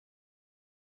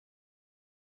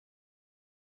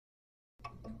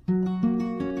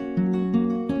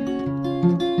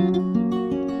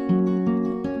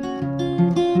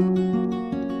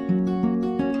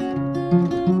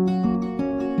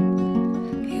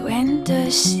He went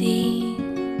to sea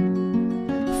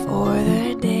for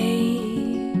the day.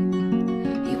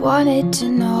 He wanted to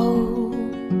know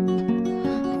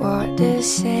what to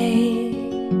say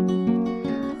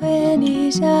when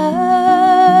he's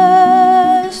asked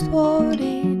what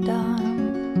he'd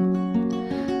done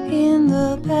in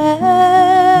the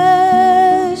past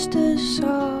to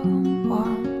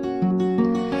someone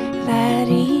that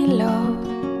he loved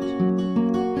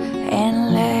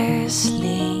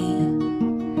endlessly.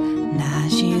 Now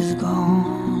she's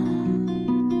gone,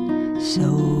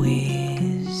 so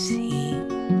is he.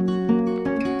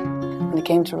 When it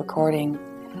came to recording,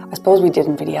 I suppose we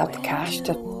didn't really have the cash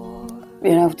to,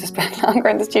 to spend longer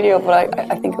in the studio, but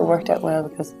I think it worked out well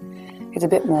because it's a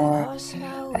bit more,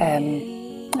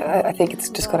 I think it's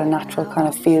just got a natural kind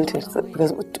of feel to it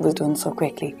because it was done so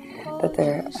quickly that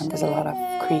there's a lot of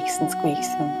creaks and squeaks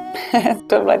and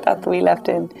stuff like that we left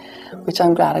in, which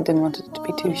I'm glad. I didn't want it to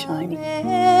be too shiny.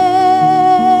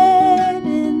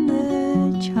 In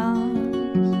the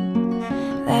charms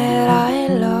that I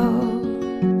love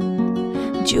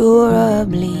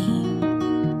durably,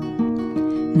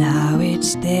 now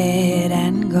it's dead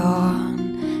and gone,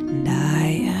 and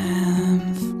I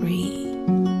am free.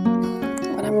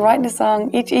 When I'm writing a song,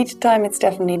 each time it's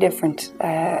definitely different.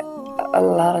 A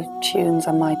lot of tunes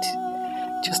I might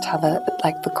just have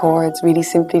the chords really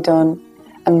simply done,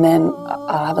 and then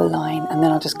I'll have a line, and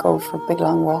then I'll just go for a big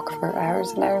long walk for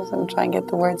hours and hours and try and get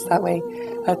the words that way.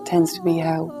 That tends to be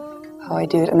how I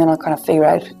do it, and then I'll kind of figure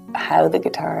out how the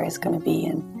guitar is going to be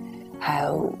and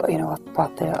how,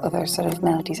 what the other sort of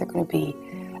melodies are going to be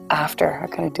after. I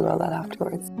kind of do all that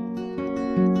afterwards.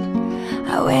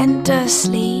 I went to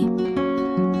sleep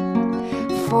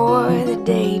for the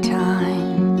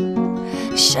daytime,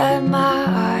 shut my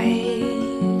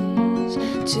eyes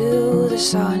to the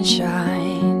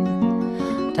sunshine,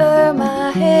 turn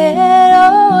my head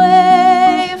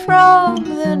away from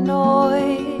the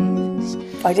noise.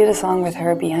 I did a song with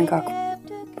Herbie Hancock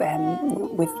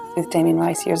with Damien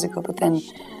Rice years ago, but then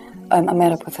I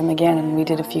met up with him again and we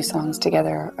did a few songs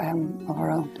together of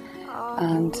our own.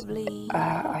 And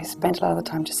I spent a lot of the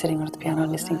time just sitting at the piano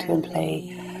listening to him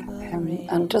play,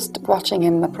 and just watching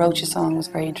him approach a song was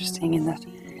very interesting in that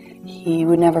he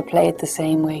would never play it the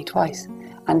same way twice,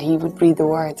 and he would read the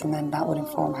words and then that would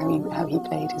inform how he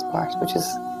played his part, which is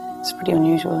pretty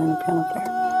unusual in a piano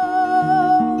player.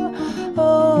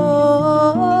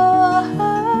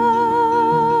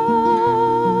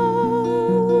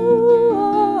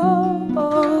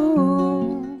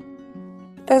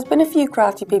 There's been a few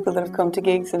crafty people that have come to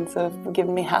gigs and sort of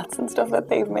given me hats and stuff that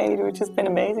they've made, which has been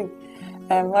amazing.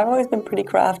 I've always been pretty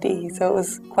crafty, so it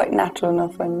was quite natural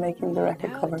enough when making the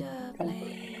record cover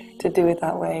to do it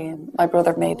that way. And my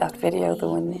brother made that video,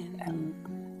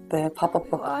 the pop-up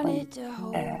book one.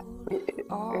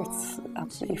 It's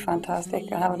absolutely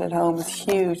fantastic. I have it at home. It's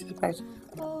huge. It's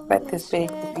about this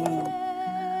big with me.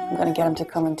 I'm going to get him to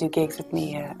come and do gigs with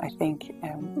me, I think,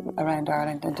 around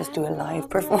Ireland and just do a live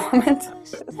performance.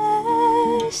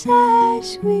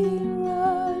 As we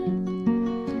run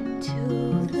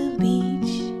to the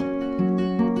beach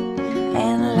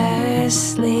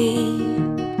endlessly.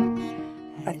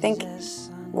 I think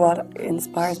what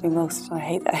inspires me most, I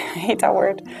hate that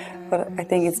word, but I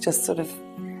think it's just sort of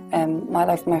my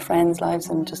life, my friends' lives,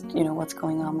 and just what's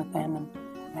going on with them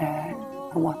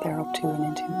and what they're up to and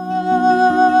into.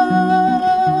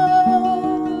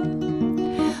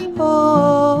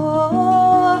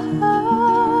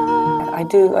 I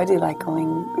do like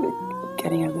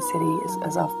getting out of the city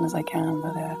as often as I can,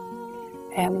 but I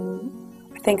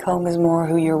think home is more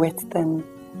who you're with than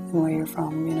where you're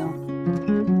from,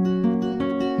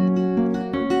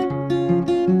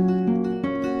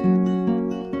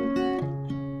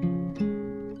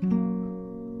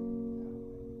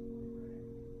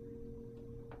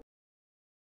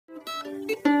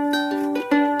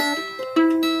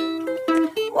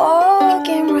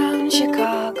 Walking round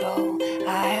Chicago,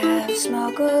 I have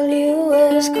smuggled you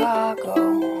as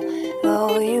cargo,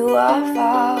 though you are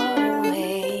far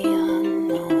away,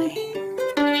 unknowing.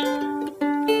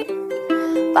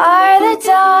 By the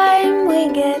time we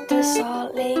get to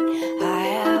Salt Lake, I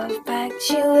have packed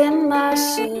you in my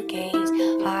suitcase,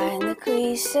 hiding the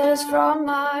creases from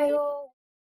my old